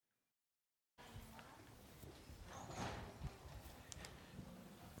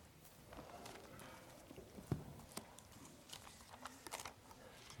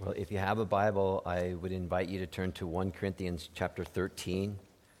Well, if you have a Bible, I would invite you to turn to 1 Corinthians chapter 13.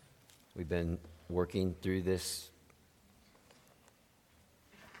 We've been working through this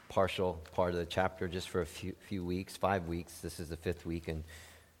partial part of the chapter just for a few weeks, 5 weeks. This is the 5th week, and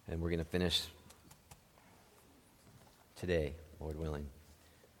we're going to finish today, Lord willing.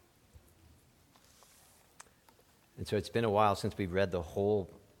 And so it's been a while since we've read the whole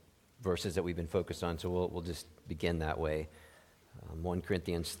verses that we've been focused on, so we'll just begin that way. 1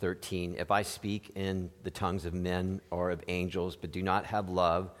 Corinthians 13, if I speak in the tongues of men or of angels, but do not have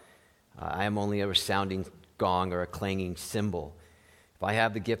love, I am only a resounding gong or a clanging cymbal. If I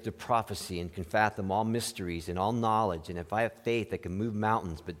have the gift of prophecy and can fathom all mysteries and all knowledge, and if I have faith that can move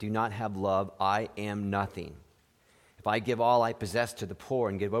mountains, but do not have love, I am nothing. If I give all I possess to the poor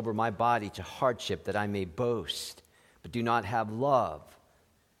and give over my body to hardship that I may boast, but do not have love,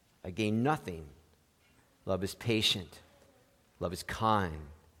 I gain nothing. Love is patient. Love is kind.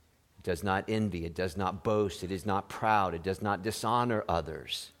 It does not envy. It does not boast. It is not proud. It does not dishonor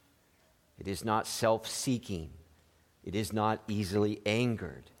others. It is not self-seeking. It is not easily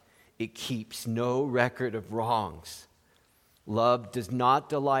angered. It keeps no record of wrongs. Love does not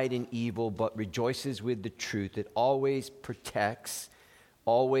delight in evil, but rejoices with the truth. It always protects,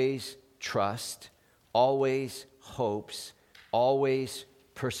 always trusts, always hopes, always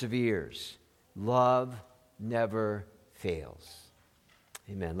perseveres. Love never fails.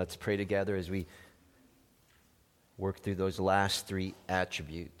 Amen. Let's pray together as we work through those last three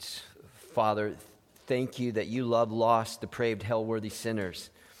attributes. Father, thank you that you love lost, depraved, hell-worthy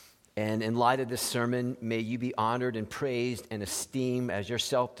sinners. And in light of this sermon, may you be honored and praised and esteemed as your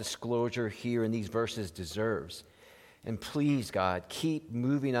self-disclosure here in these verses deserves. And please, God, keep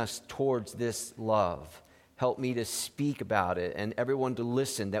moving us towards this love. Help me to speak about it and everyone to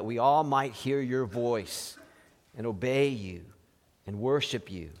listen, that we all might hear your voice and obey you and worship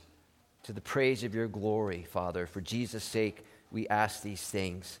you to the praise of your glory, Father. For Jesus' sake, we ask these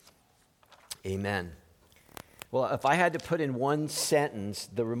things. Amen. Well, if I had to put in one sentence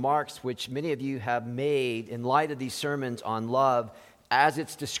the remarks which many of you have made in light of these sermons on love, as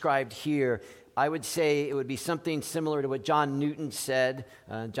it's described here, I would say it would be something similar to what John Newton said.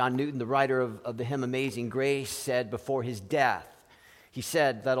 John Newton, the writer of the hymn Amazing Grace, said before his death. He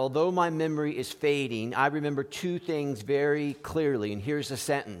said that although my memory is fading, I remember two things very clearly. And here's the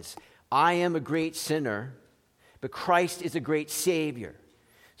sentence. I am a great sinner, but Christ is a great Savior.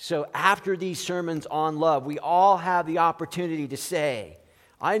 So after these sermons on love, we all have the opportunity to say,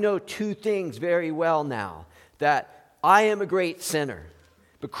 I know two things very well now, that I am a great sinner,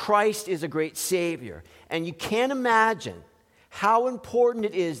 but Christ is a great Savior. And you can't imagine how important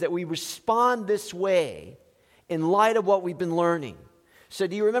it is that we respond this way in light of what we've been learning. So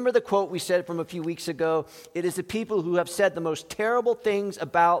do you remember the quote we said from a few weeks ago? It is the people who have said the most terrible things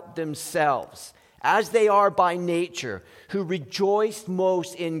about themselves, as they are by nature, who rejoice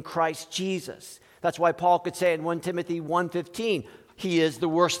most in Christ Jesus. That's why Paul could say in 1 Timothy 1:15, he is the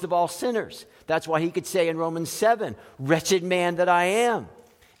worst of all sinners. That's why he could say in Romans 7, wretched man that I am.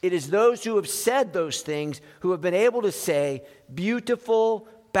 It is those who have said those things who have been able to say, beautiful,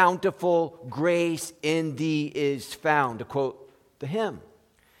 bountiful grace in thee is found, to quote the hymn.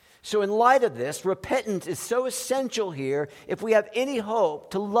 So in light of this, repentance is so essential here if we have any hope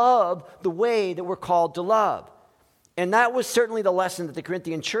to love the way that we're called to love. And that was certainly the lesson that the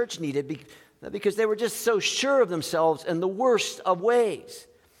Corinthian church needed because they were just so sure of themselves in the worst of ways.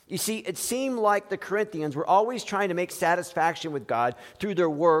 You see, it seemed like the Corinthians were always trying to make satisfaction with God through their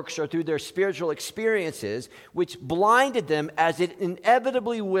works or through their spiritual experiences, which blinded them, as it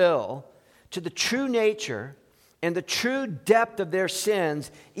inevitably will, to the true nature and the true depth of their sins,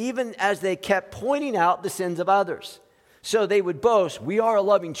 even as they kept pointing out the sins of others. So they would boast, we are a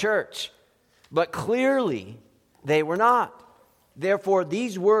loving church. But clearly, they were not. Therefore,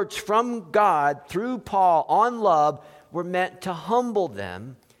 these words from God through Paul on love were meant to humble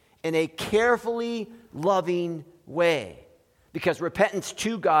them in a carefully loving way. Because repentance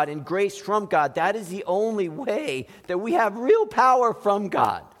to God and grace from God, that is the only way that we have real power from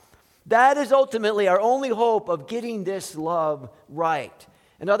God. That is ultimately our only hope of getting this love right.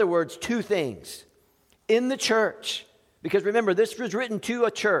 In other words, two things. In the church, because remember, this was written to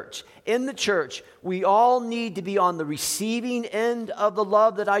a church. In the church, we all need to be on the receiving end of the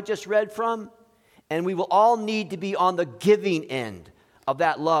love that I just read from, and we will all need to be on the giving end of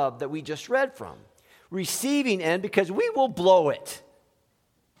that love that we just read from. Receiving end, because we will blow it.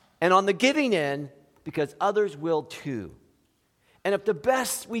 And on the giving end, because others will too. And if the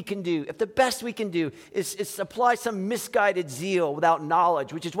best we can do is apply some misguided zeal without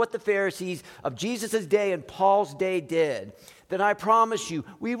knowledge, which is what the Pharisees of Jesus' day and Paul's day did, then I promise you,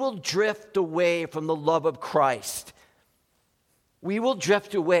 we will drift away from the love of Christ. We will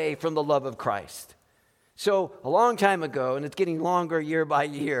drift away from the love of Christ. So a long time ago, and it's getting longer year by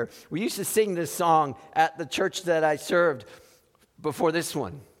year, we used to sing this song at the church that I served before this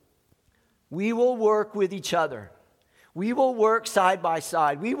one. We will work with each other. We will work side by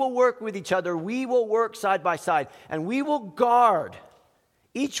side. We will work with each other. We will work side by side. And we will guard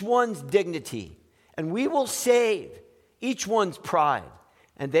each one's dignity. And we will save each one's pride.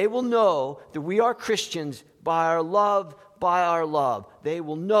 And they will know that we are Christians by our love, by our love. They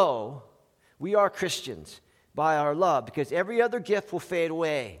will know we are Christians by our love, because every other gift will fade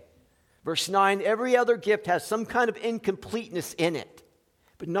away. Verse 9, every other gift has some kind of incompleteness in it,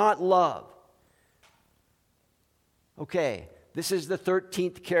 but not love. Okay, this is the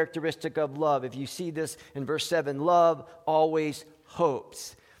 13th characteristic of love. If you see this in verse 7, love always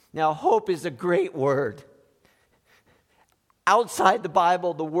hopes. Now, hope is a great word. Outside the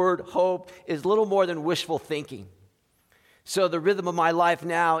Bible, the word hope is little more than wishful thinking. So the rhythm of my life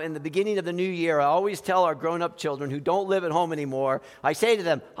now, in the beginning of the new year, I always tell our grown-up children who don't live at home anymore, I say to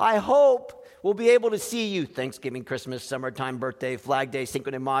them, I hope we'll be able to see you Thanksgiving, Christmas, summertime, birthday, Flag Day, Cinco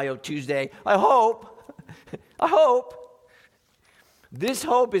de Mayo, Tuesday. I hope. This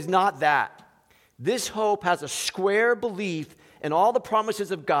hope is not that. This hope has a square belief in all the promises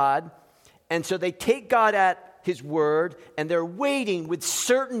of God, and so they take God at His word, and they're waiting with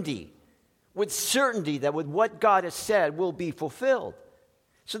certainty that with what God has said will be fulfilled.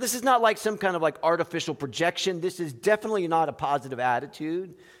 So this is not like some kind of like artificial projection. This is definitely not a positive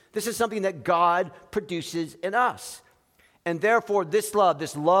attitude. This is something that God produces in us. And therefore, this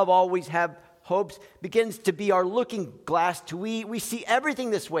love always have hopes, begins to be our looking glass to we see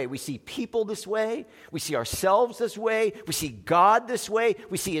everything this way. We see people this way. We see ourselves this way. We see God this way.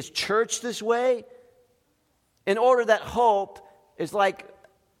 We see His church this way. In order that hope is like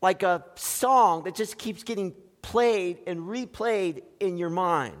a song that just keeps getting played and replayed in your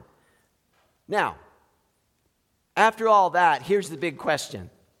mind. Now, after all that, here's the big question.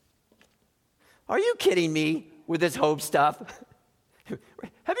 Are you kidding me with this hope stuff?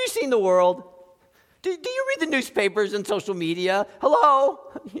 Have you seen the world? Do you read the newspapers and social media? Hello?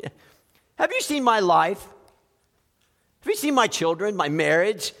 Have you seen my life? Have you seen my children, my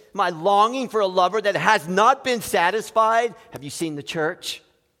marriage, my longing for a lover that has not been satisfied? Have you seen the church?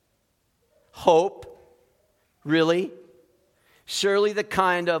 Hope? Really? Surely the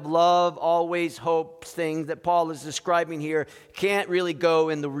kind of love, always hopes things that Paul is describing here can't really go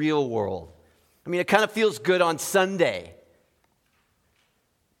in the real world. I mean, it kind of feels good on Sunday,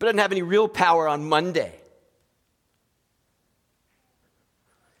 but doesn't have any real power on Monday.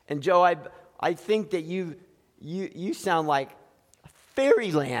 And Joe, I think that you sound like a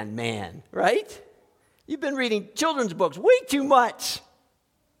fairyland man, right? You've been reading children's books way too much.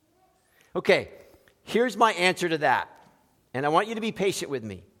 Okay, here's my answer to that. And I want you to be patient with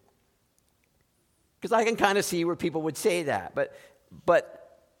me, because I can kind of see where people would say that. But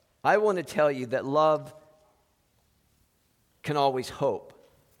I want to tell you that love can always hope.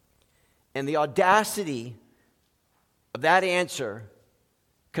 And the audacity of that answer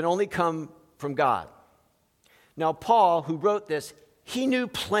can only come from God. Now, Paul, who wrote this, he knew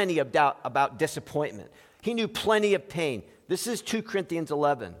plenty of doubt about disappointment. He knew plenty of pain. This is 2 Corinthians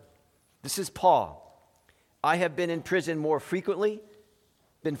 11. This is Paul. I have been in prison more frequently,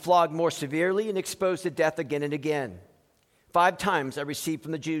 been flogged more severely, and exposed to death again and again. 5 times I received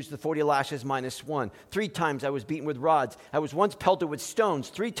from the Jews the 40 lashes minus 1. 3 times I was beaten with rods. I was once pelted with stones.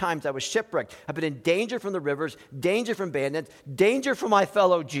 3 times I was shipwrecked. I've been in danger from the rivers, danger from bandits, danger from my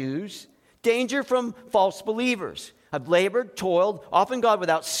fellow Jews, danger from false believers. I've labored, toiled, often gone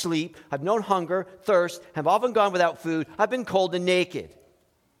without sleep. I've known hunger, thirst, have often gone without food. I've been cold and naked.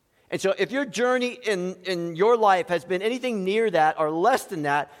 And so if your journey in your life has been anything near that or less than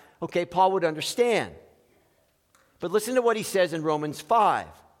that, okay, Paul would understand. But listen to what he says in Romans 5.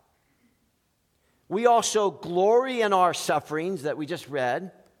 We also glory in our sufferings that we just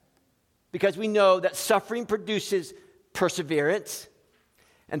read, because we know that suffering produces perseverance,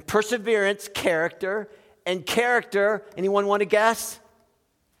 and perseverance, character, and character, anyone want to guess?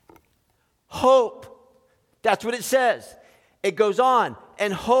 Hope. That's what it says. It goes on,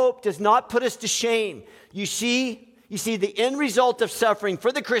 and hope does not put us to shame. You see, the end result of suffering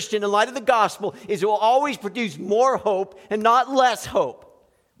for the Christian in light of the gospel is it will always produce more hope and not less hope.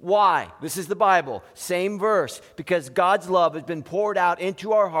 Why? This is the Bible. Same verse. Because God's love has been poured out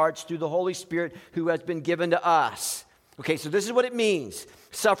into our hearts through the Holy Spirit who has been given to us. Okay, so this is what it means.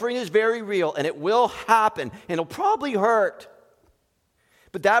 Suffering is very real, and it will happen, and it'll probably hurt.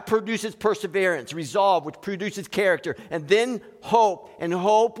 But that produces perseverance, resolve, which produces character, and then hope. And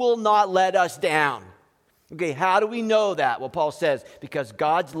hope will not let us down. Okay, how do we know that? Well, Paul says, because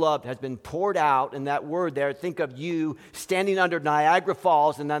God's love has been poured out, and that word there, think of you standing under Niagara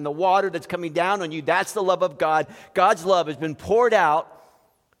Falls, and then the water that's coming down on you, that's the love of God. God's love has been poured out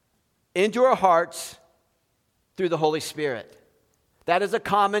into our hearts through the Holy Spirit. That is a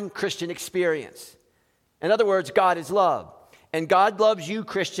common Christian experience. In other words, God is love. And God loves you,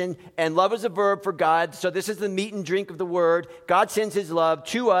 Christian, and love is a verb for God. So this is the meat and drink of the word. God sends his love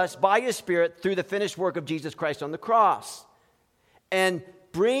to us by his Spirit through the finished work of Jesus Christ on the cross. And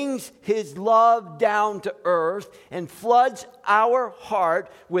brings his love down to earth and floods our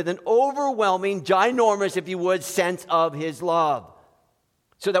heart with an overwhelming, ginormous, if you would, sense of his love.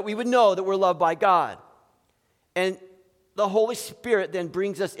 So that we would know that we're loved by God. And the Holy Spirit then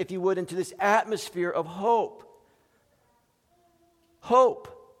brings us, if you would, into this atmosphere of hope. Hope.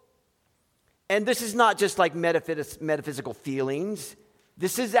 And this is not just like metaphysical feelings.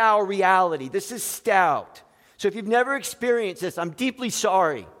 This is our reality. This is stout. So if you've never experienced this, I'm deeply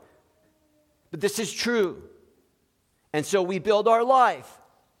sorry. But this is true. And so we build our life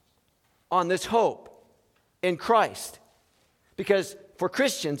on this hope in Christ. Because for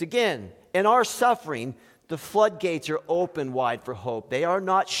Christians, again, in our suffering, the floodgates are open wide for hope. They are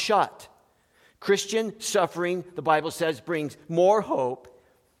not shut. Christian suffering, the Bible says, brings more hope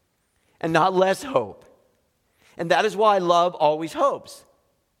and not less hope. And that is why love always hopes.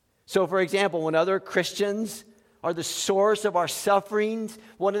 So, for example, when other Christians are the source of our sufferings,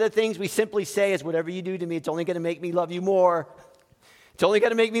 one of the things we simply say is, whatever you do to me, it's only going to make me love you more. It's only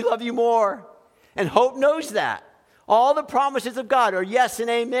going to make me love you more. And hope knows that. All the promises of God are yes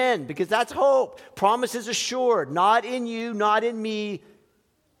and amen, because that's hope. Promises assured, not in you, not in me,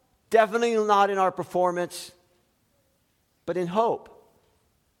 definitely not in our performance, but in hope.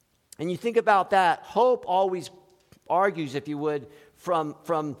 And you think about that, hope always argues, if you would, from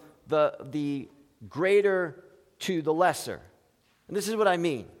the greater to the lesser. And this is what I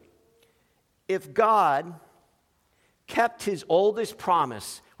mean. If God kept his oldest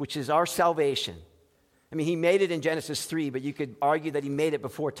promise, which is our salvation, I mean, he made it in Genesis 3, but you could argue that he made it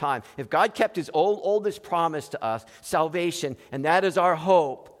before time. If God kept his oldest promise to us, salvation, and that is our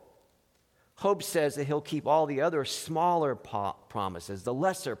hope, hope says that he'll keep all the other smaller promises, the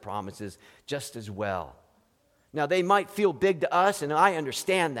lesser promises, just as well. Now, they might feel big to us, and I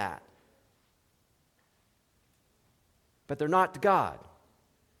understand that. But they're not to God.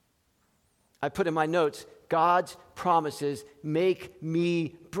 I put in my notes, God's promises make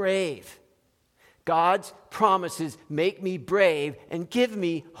me brave. God's promises make me brave and give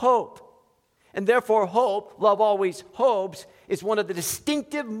me hope. And therefore, hope, love always hopes, is one of the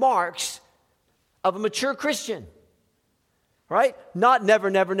distinctive marks of a mature Christian, right? Not never,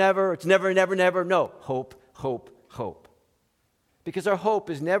 never, never. It's never, never, never. No, hope, hope, hope. Because our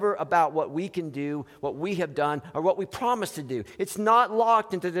hope is never about what we can do, what we have done, or what we promise to do. It's not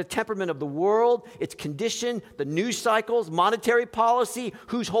locked into the temperament of the world, its condition, the news cycles, monetary policy,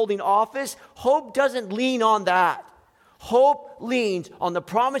 who's holding office. Hope doesn't lean on that. Hope leans on the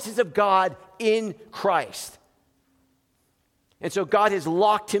promises of God in Christ. And so God has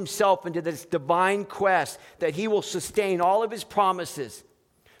locked himself into this divine quest that he will sustain all of his promises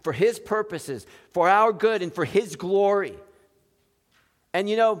for his purposes, for our good, and for his glory. And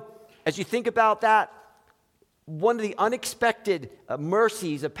you know, as you think about that, one of the unexpected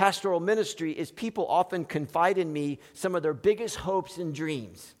mercies of pastoral ministry is people often confide in me some of their biggest hopes and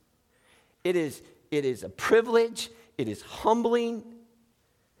dreams. It is a privilege. It is humbling.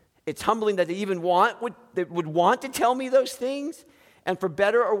 It's humbling that they even would want to tell me those things. And for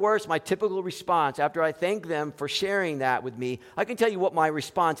better or worse, my typical response after I thank them for sharing that with me, I can tell you what my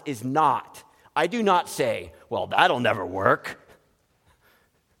response is not. I do not say, well, that'll never work.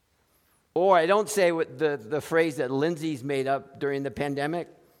 Or I don't say what the phrase that Lindsay's made up during the pandemic.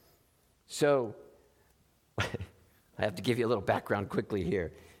 So I have to give you a little background quickly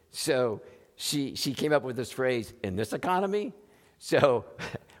here. So she came up with this phrase, in this economy. So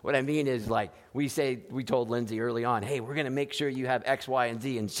what I mean is, like, we told Lindsay early on, hey, we're going to make sure you have X, Y, and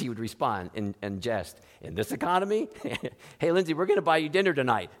Z. And she would respond and jest, in this economy? Hey, Lindsay, we're going to buy you dinner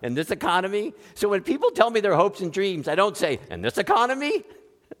tonight. In this economy? So when people tell me their hopes and dreams, I don't say, in this economy?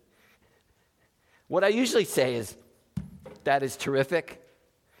 What I usually say is, that is terrific.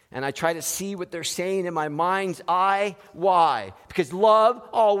 And I try to see what they're saying in my mind's eye. Why? Because love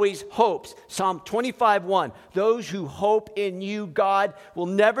always hopes. Psalm 25:1, those who hope in you, God, will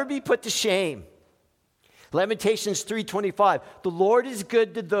never be put to shame. Lamentations 3:25, the Lord is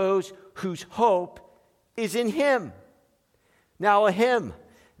good to those whose hope is in him. Now a hymn,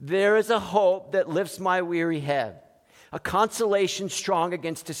 there is a hope that lifts my weary head, a consolation strong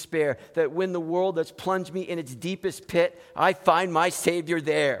against despair, that when the world has plunged me in its deepest pit, I find my Savior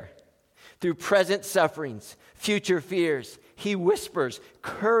there. Through present sufferings, future fears, he whispers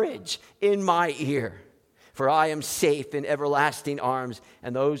courage in my ear. For I am safe in everlasting arms,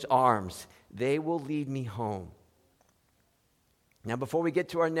 and those arms, they will lead me home. Now, before we get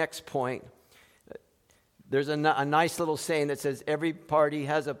to our next point, there's a nice little saying that says, every party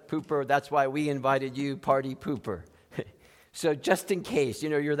has a pooper. That's why we invited you, party pooper. So just in case,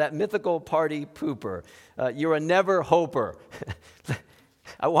 you're that mythical party pooper. You're a never hoper.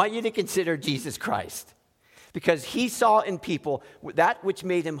 I want you to consider Jesus Christ, because he saw in people that which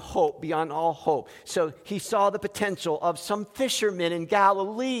made him hope beyond all hope. So he saw the potential of some fishermen in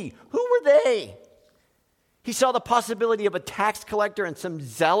Galilee. Who were they? He saw the possibility of a tax collector and some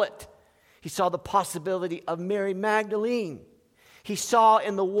zealot. He saw the possibility of Mary Magdalene. He saw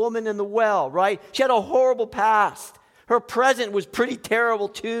in the woman in the well, right? She had a horrible past. Her present was pretty terrible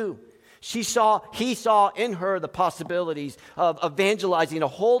too. He saw in her the possibilities of evangelizing a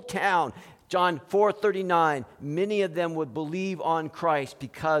whole town. John 4:39, many of them would believe on Christ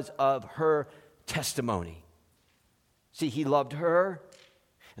because of her testimony. See, he loved her,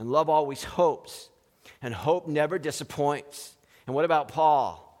 and love always hopes, and hope never disappoints. And what about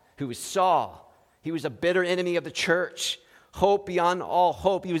Paul, who was Saul? He was a bitter enemy of the church. Hope beyond all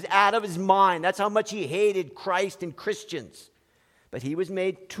hope. He was out of his mind. That's how much he hated Christ and Christians. But he was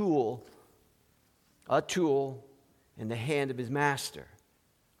made a tool in the hand of his master.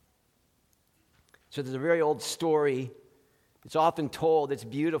 So there's a very old story. It's often told. It's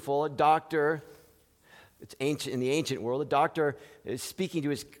beautiful. A doctor, it's ancient in the ancient world. A doctor is speaking to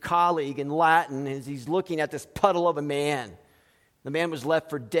his colleague in Latin as he's looking at this puddle of a man. The man was left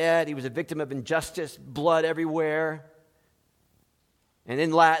for dead. He was a victim of injustice, blood everywhere. And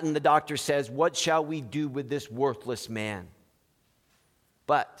in Latin, the doctor says, "What shall we do with this worthless man?"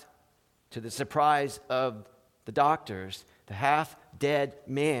 But to the surprise of the doctors, the half-dead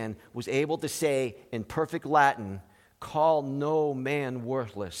man was able to say in perfect Latin, "Call no man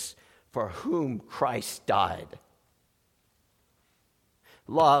worthless, for whom Christ died."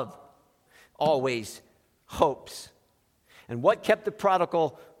 Love always hopes. And what kept the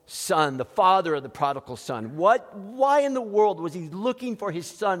prodigal son, the father of the prodigal son? Why in the world was he looking for his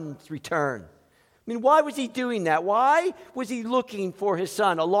son's return? I mean, why was he doing that? Why was he looking for his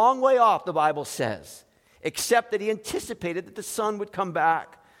son? A long way off, the Bible says, except that he anticipated that the son would come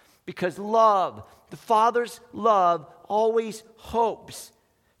back. Because love, the father's love, always hopes.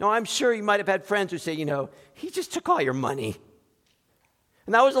 Now, I'm sure you might have had friends who say, he just took all your money.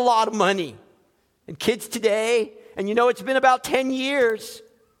 And that was a lot of money. And kids today, and it's been about 10 years.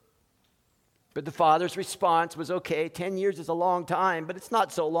 But the father's response was, okay, 10 years is a long time, but it's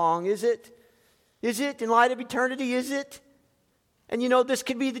not so long, is it? Is it? In light of eternity, is it? And this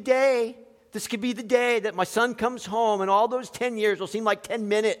could be the day. This could be the day that my son comes home, and all those 10 years will seem like 10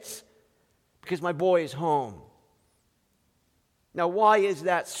 minutes because my boy is home. Now, why is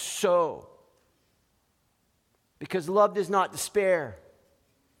that so? Because love does not despair.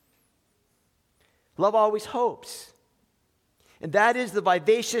 Love always hopes. And that is the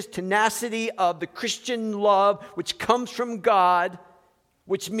vivacious tenacity of the Christian love, which comes from God,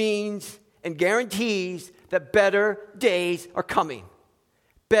 which means and guarantees that better days are coming.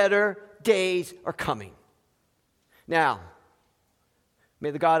 Better days are coming. Now,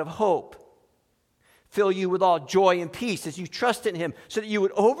 may the God of hope fill you with all joy and peace as you trust in him, so that you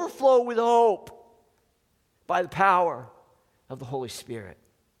would overflow with hope by the power of the Holy Spirit.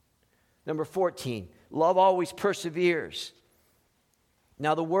 Number 14, love always perseveres.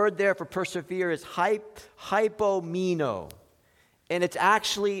 Now, the word there for persevere is hypomeno, and it's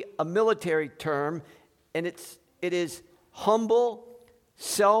actually a military term, and it is humble,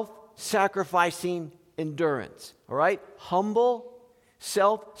 self-sacrificing endurance. All right? Humble,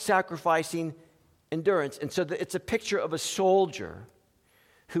 self-sacrificing endurance. And so it's a picture of a soldier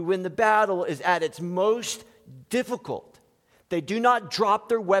who, when the battle is at its most difficult, they do not drop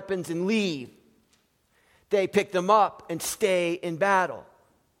their weapons and leave. They pick them up and stay in battle.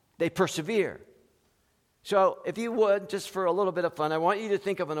 They persevere. So if you would, just for a little bit of fun, I want you to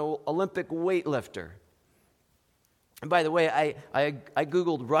think of an Olympic weightlifter. And by the way, I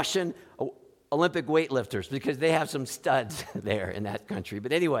Googled Russian Olympic weightlifters because they have some studs there in that country.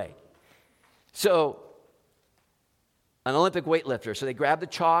 But anyway, so an Olympic weightlifter. So they grab the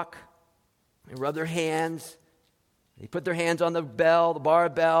chalk, they rub their hands, they put their hands on the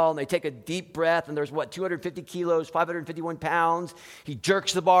barbell, and they take a deep breath, and there's 250 kilos, 551 pounds. He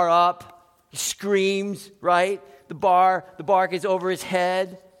jerks the bar up. He screams, right? the bark is over his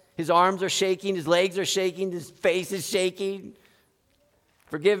head. His arms are shaking, his legs are shaking, his face is shaking.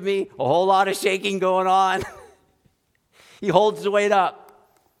 Forgive me, a whole lot of shaking going on. He holds the weight up.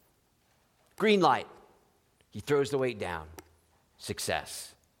 Green light. He throws the weight down.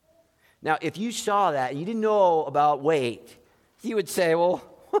 Success. Now, if you saw that and you didn't know about weight, you would say, well,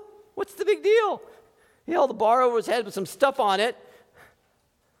 what's the big deal? He held the bar over his head with some stuff on it.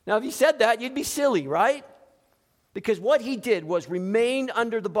 Now, if you said that, you'd be silly, right? Because what he did was remain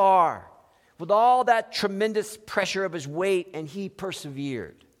under the bar with all that tremendous pressure of his weight, and he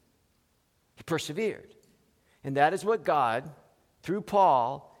persevered. He persevered. And that is what God, through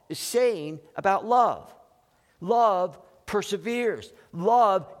Paul, is saying about love. Love perseveres.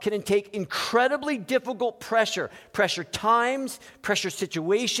 Love can take incredibly difficult pressure times, pressure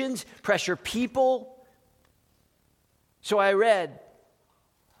situations, pressure people. So I read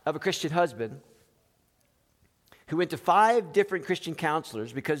of a Christian husband who went to 5 different Christian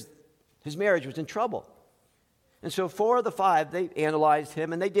counselors because his marriage was in trouble. And so 4 of the 5, they analyzed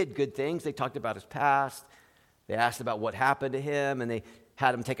him, and they did good things. They talked about his past. They asked about what happened to him, and they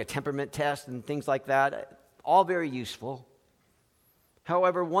had him take a temperament test and things like that. All very useful.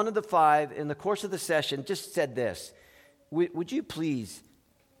 However, one of the 5, in the course of the session, just said this: Would you please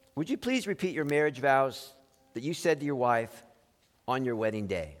repeat your marriage vows that you said to your wife on your wedding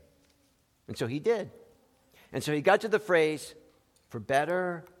day? And so he did. And so he got to the phrase, for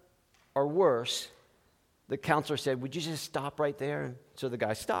better or worse. The counselor said, would you just stop right there? And so the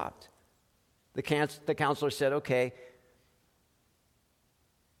guy stopped. The counselor said, okay,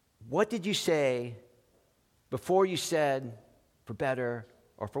 what did you say before you said for better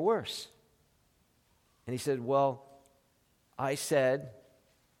or for worse? And he said, well, I said,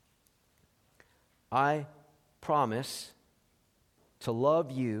 I promise to love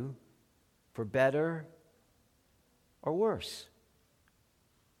you for better or worse.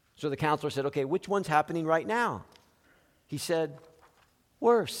 So the counselor said, okay, which one's happening right now? He said,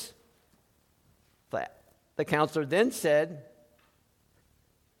 worse. The counselor then said,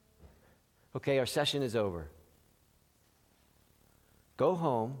 okay, our session is over. Go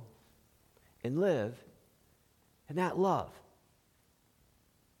home and live in that love.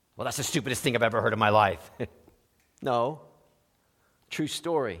 Well, that's the stupidest thing I've ever heard in my life. No. True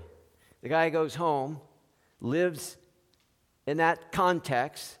story. The guy goes home, lives in that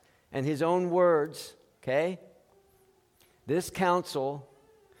context, and his own words, okay? This counsel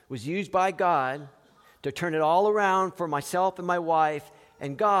was used by God to turn it all around for myself and my wife,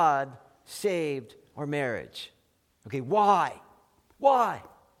 and God saved our marriage. Okay, why? Why?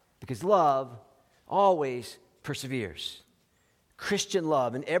 Because love always perseveres. Christian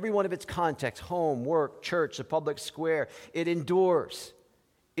love in every one of its contexts, home, work, church, the public square, it endures.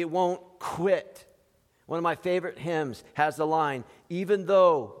 It won't quit. One of my favorite hymns has the line, even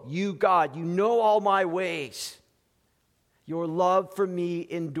though you, God, you know all my ways, your love for me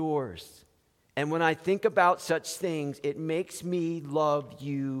endures. And when I think about such things, it makes me love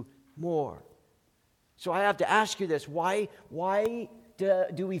you more. So I have to ask you this, why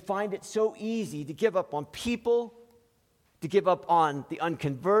do we find it so easy to give up on people, to give up on the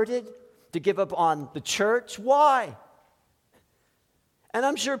unconverted, to give up on the church? Why? And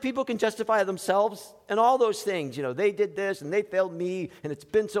I'm sure people can justify themselves and all those things. You know, they did this and they failed me and it's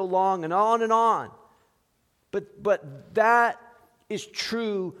been so long and on and on. But that is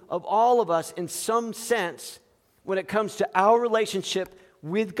true of all of us in some sense when it comes to our relationship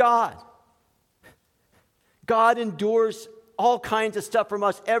with God. God endures all kinds of stuff from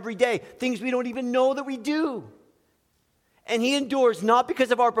us every day, things we don't even know that we do. And he endures not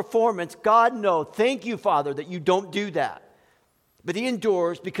because of our performance. God, no, thank you, Father, that you don't do that. But he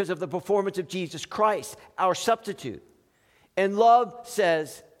endures because of the performance of Jesus Christ, our substitute. And love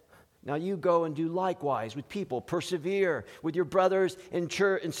says, now you go and do likewise with people. Persevere with your brothers and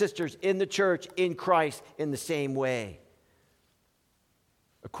sisters in the church, in Christ, in the same way.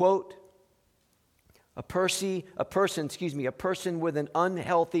 A quote, a person with an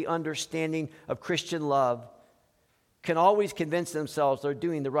unhealthy understanding of Christian love can always convince themselves they're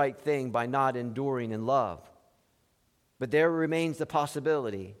doing the right thing by not enduring in love. But there remains the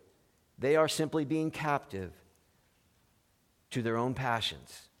possibility they are simply being captive to their own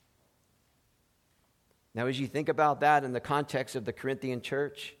passions. Now, as you think about that in the context of the Corinthian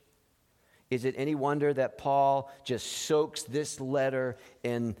church, is it any wonder that Paul just soaks this letter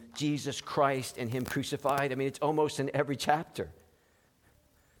in Jesus Christ and him crucified? I mean, it's almost in every chapter.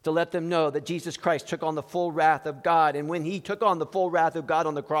 To let them know that Jesus Christ took on the full wrath of God. And when he took on the full wrath of God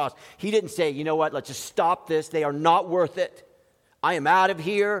on the cross, he didn't say, you know what, let's just stop this. They are not worth it. I am out of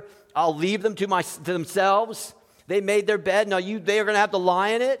here. I'll leave them to themselves. They made their bed. Now they are going to have to lie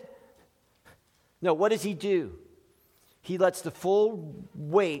in it? No, what does he do? He lets the full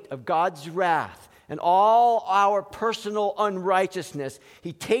weight of God's wrath and all our personal unrighteousness,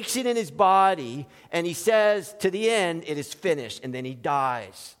 he takes it in his body, and he says to the end, it is finished, and then he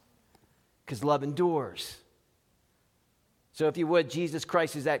dies. Because love endures. So if you would, Jesus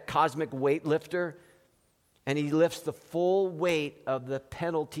Christ is that cosmic weightlifter, and he lifts the full weight of the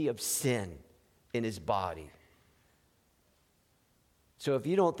penalty of sin in his body. So if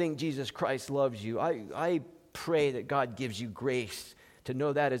you don't think Jesus Christ loves you, I pray that God gives you grace to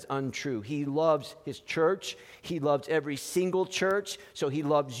know that is untrue. He loves his church. He loves every single church. So he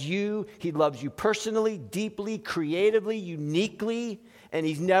loves you. He loves you personally, deeply, creatively, uniquely, and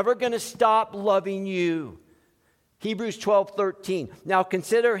he's never going to stop loving you. Hebrews 12:13. Now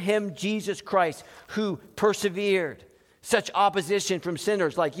consider him, Jesus Christ, who persevered such opposition from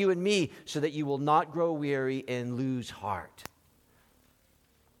sinners like you and me, so that you will not grow weary and lose heart.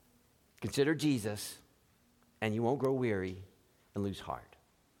 Consider Jesus, and you won't grow weary and lose heart.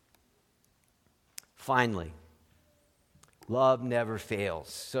 Finally, love never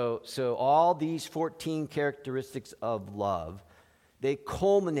fails. So all these 14 characteristics of love, they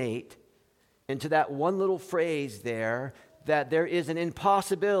culminate into that one little phrase there, that there is an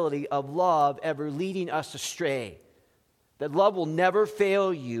impossibility of love ever leading us astray. That love will never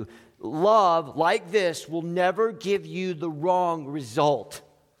fail you. Love, like this, will never give you the wrong result.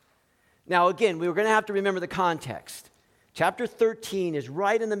 Now, again, we're going to have to remember the context. Chapter 13 is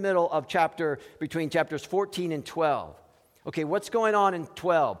right in the middle of between chapters 14 and 12. Okay, what's going on in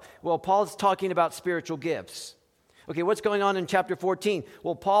 12? Well, Paul's talking about spiritual gifts. Okay, what's going on in chapter 14?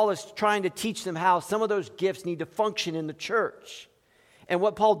 Well, Paul is trying to teach them how some of those gifts need to function in the church. And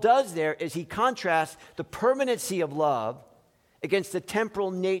what Paul does there is he contrasts the permanency of love against the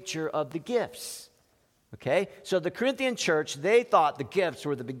temporal nature of the gifts. Okay, so the Corinthian church, they thought the gifts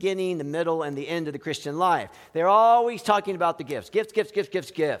were the beginning, the middle, and the end of the Christian life. They're always talking about the gifts.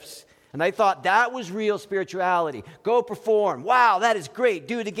 Gifts. And they thought that was real spirituality. Go perform. Wow, that is great.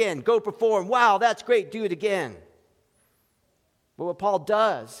 Do it again. Go perform. Wow, that's great. Do it again. But what Paul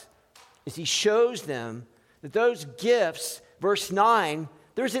does is he shows them that those gifts, verse 9,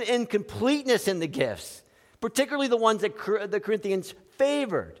 there's an incompleteness in the gifts, particularly the ones that the Corinthians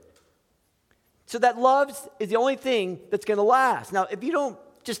favored. So that love is the only thing that's going to last. Now, if you don't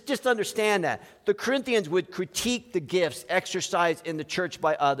just understand that, the Corinthians would critique the gifts exercised in the church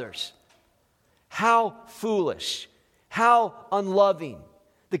by others. How foolish, how unloving.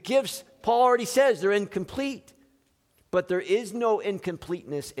 The gifts, Paul already says, they're incomplete. But there is no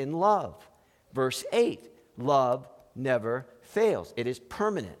incompleteness in love. Verse 8, love never fails. It is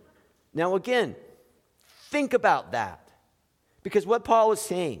permanent. Now again, think about that. Because what Paul is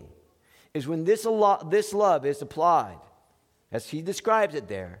saying is when this love is applied, as he describes it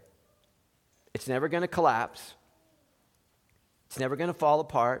there, it's never going to collapse. It's never going to fall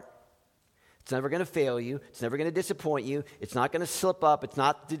apart. It's never going to fail you. It's never going to disappoint you. It's not going to slip up.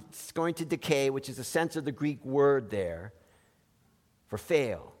 It's going to decay, which is the sense of the Greek word there for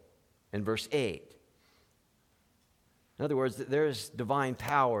fail in verse 8. In other words, there's divine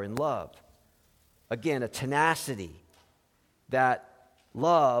power in love. Again, a tenacity that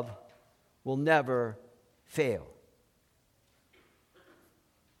love will never fail.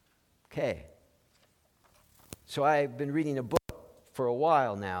 Okay. So I've been reading a book for a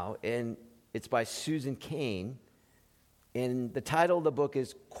while now, and it's by Susan Cain, and the title of the book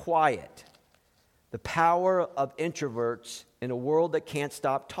is Quiet: The Power of Introverts in a World That Can't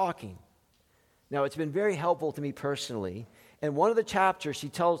Stop Talking. Now, it's been very helpful to me personally, and one of the chapters, she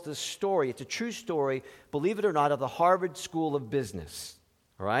tells this story. It's a true story, believe it or not, of the Harvard School of Business,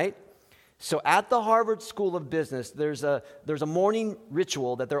 all right? So at the Harvard School of Business, there's a morning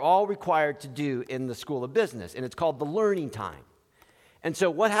ritual that they're all required to do in the School of Business, and it's called the learning time. And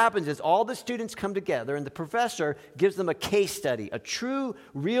so what happens is all the students come together, and the professor gives them a case study, a true,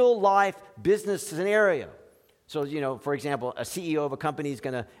 real-life business scenario. So, for example, a CEO of a company is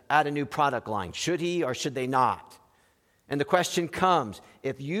going to add a new product line. Should he or should they not? And the question comes,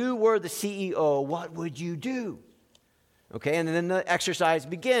 if you were the CEO, what would you do? Okay, and then the exercise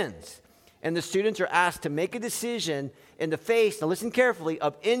begins. And the students are asked to make a decision in the face, now listen carefully,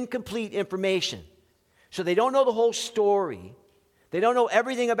 of incomplete information. So they don't know the whole story. They don't know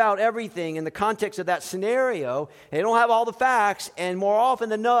everything about everything in the context of that scenario. They don't have all the facts, and more often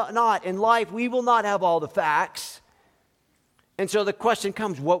than not, in life, we will not have all the facts. And so the question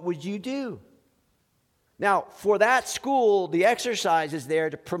comes, what would you do? Now, for that school, the exercise is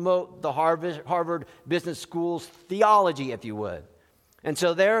there to promote the Harvard Business School's theology, if you would. And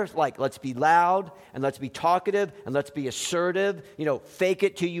so they're like, let's be loud and let's be talkative and let's be assertive, fake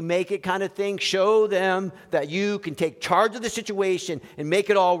it till you make it kind of thing. Show them that you can take charge of the situation and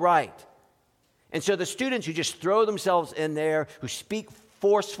make it all right. And so the students who just throw themselves in there, who speak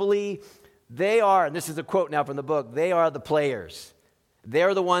forcefully, they are, and this is a quote now from the book, they are the players.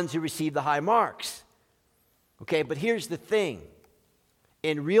 They're the ones who receive the high marks. Okay, but here's the thing.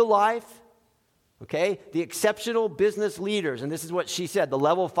 In real life, okay, the exceptional business leaders, and this is what she said, the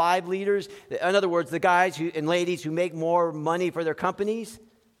level 5 leaders, in other words, the guys and ladies who make more money for their companies,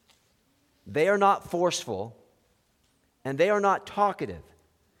 they are not forceful and they are not talkative,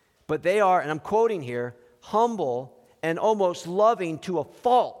 but they are, and I'm quoting here, humble and almost loving to a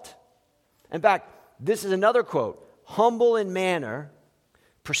fault. In fact, this is another quote, humble in manner,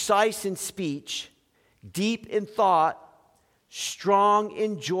 precise in speech, deep in thought, strong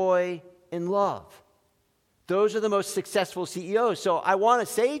in joy and love. Those are the most successful CEOs. So I want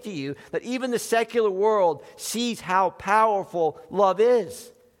to say to you that even the secular world sees how powerful love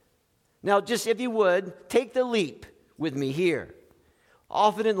is. Now, just if you would, take the leap with me here.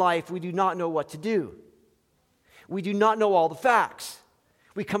 Often in life, we do not know what to do. We do not know all the facts.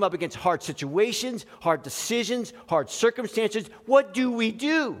 We come up against hard situations, hard decisions, hard circumstances. What do we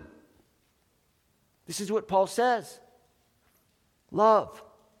do? This is what Paul says. Love.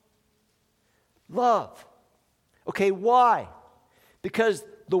 Love. Okay, why? Because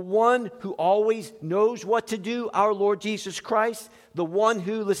the one who always knows what to do, our Lord Jesus Christ, the one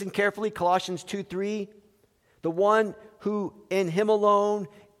who, listen carefully, Colossians 2:3, the one who in him alone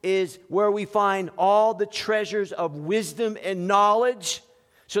is where we find all the treasures of wisdom and knowledge.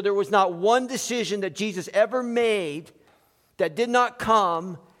 So there was not one decision that Jesus ever made that did not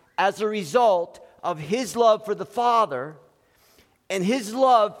come as a result of his love for the Father and his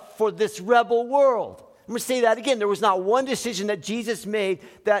love for this rebel world. I'm going to say that again. There was not one decision that Jesus made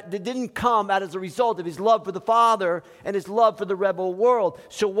that didn't come out as a result of his love for the Father and his love for the rebel world.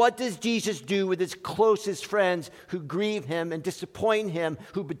 So what does Jesus do with his closest friends who grieve him and disappoint him,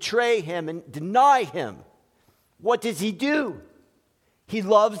 who betray him and deny him? What does he do? He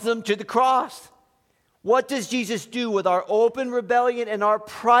loves them to the cross. What does Jesus do with our open rebellion and our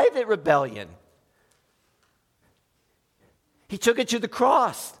private rebellion? He took it to the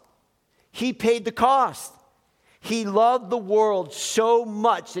cross. He paid the cost. He loved the world so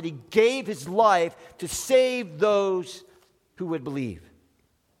much that he gave his life to save those who would believe.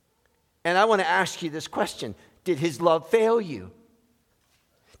 And I want to ask you this question. Did his love fail you?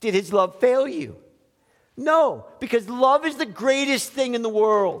 Did his love fail you? No, because love is the greatest thing in the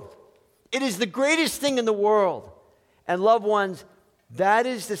world. It is the greatest thing in the world. And loved ones, that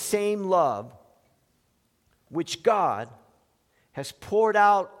is the same love which God has poured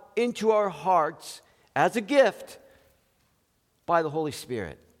out into our hearts as a gift by the Holy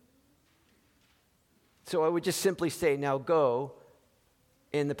Spirit. So I would just simply say, now go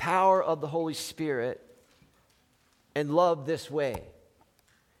in the power of the Holy Spirit and love this way.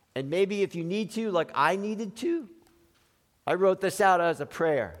 And maybe if you need to, like I needed to, I wrote this out as a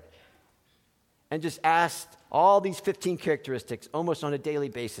prayer and just asked all these 15 characteristics almost on a daily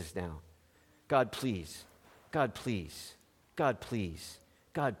basis now. God, please. God, please. God, please.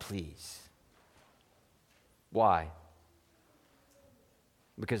 God, please. Why?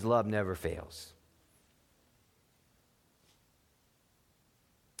 Because love never fails.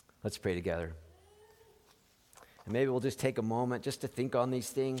 Let's pray together. And maybe we'll just take a moment just to think on these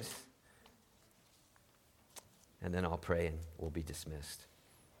things. And then I'll pray and we'll be dismissed.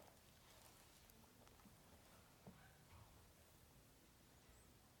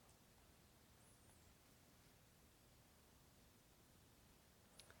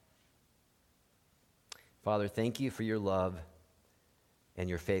 Father, thank you for your love and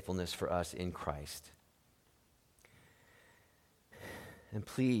your faithfulness for us in Christ. And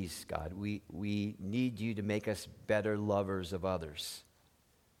please, God, we need you to make us better lovers of others.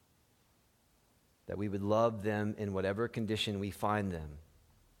 That we would love them in whatever condition we find them.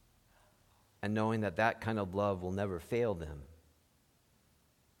 And knowing that that kind of love will never fail them.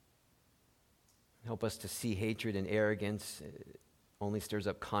 Help us to see hatred and arrogance. It only stirs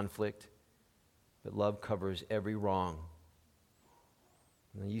up conflict. But love covers every wrong.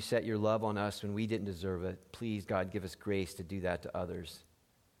 And you set your love on us when we didn't deserve it. Please, God, give us grace to do that to others.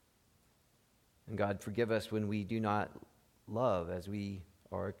 And God, forgive us when we do not love, as we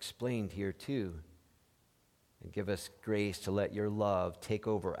are explained here too. And give us grace to let your love take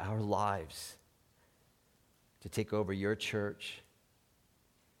over our lives, to take over your church,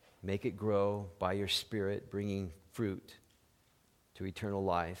 make it grow by your Spirit, bringing fruit to eternal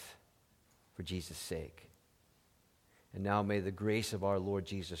life. For Jesus' sake. And now may the grace of our Lord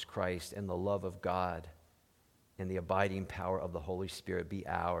Jesus Christ and the love of God and the abiding power of the Holy Spirit be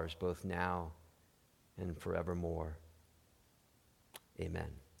ours both now and forevermore. Amen.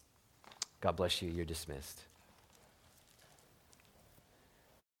 God bless you. You're dismissed.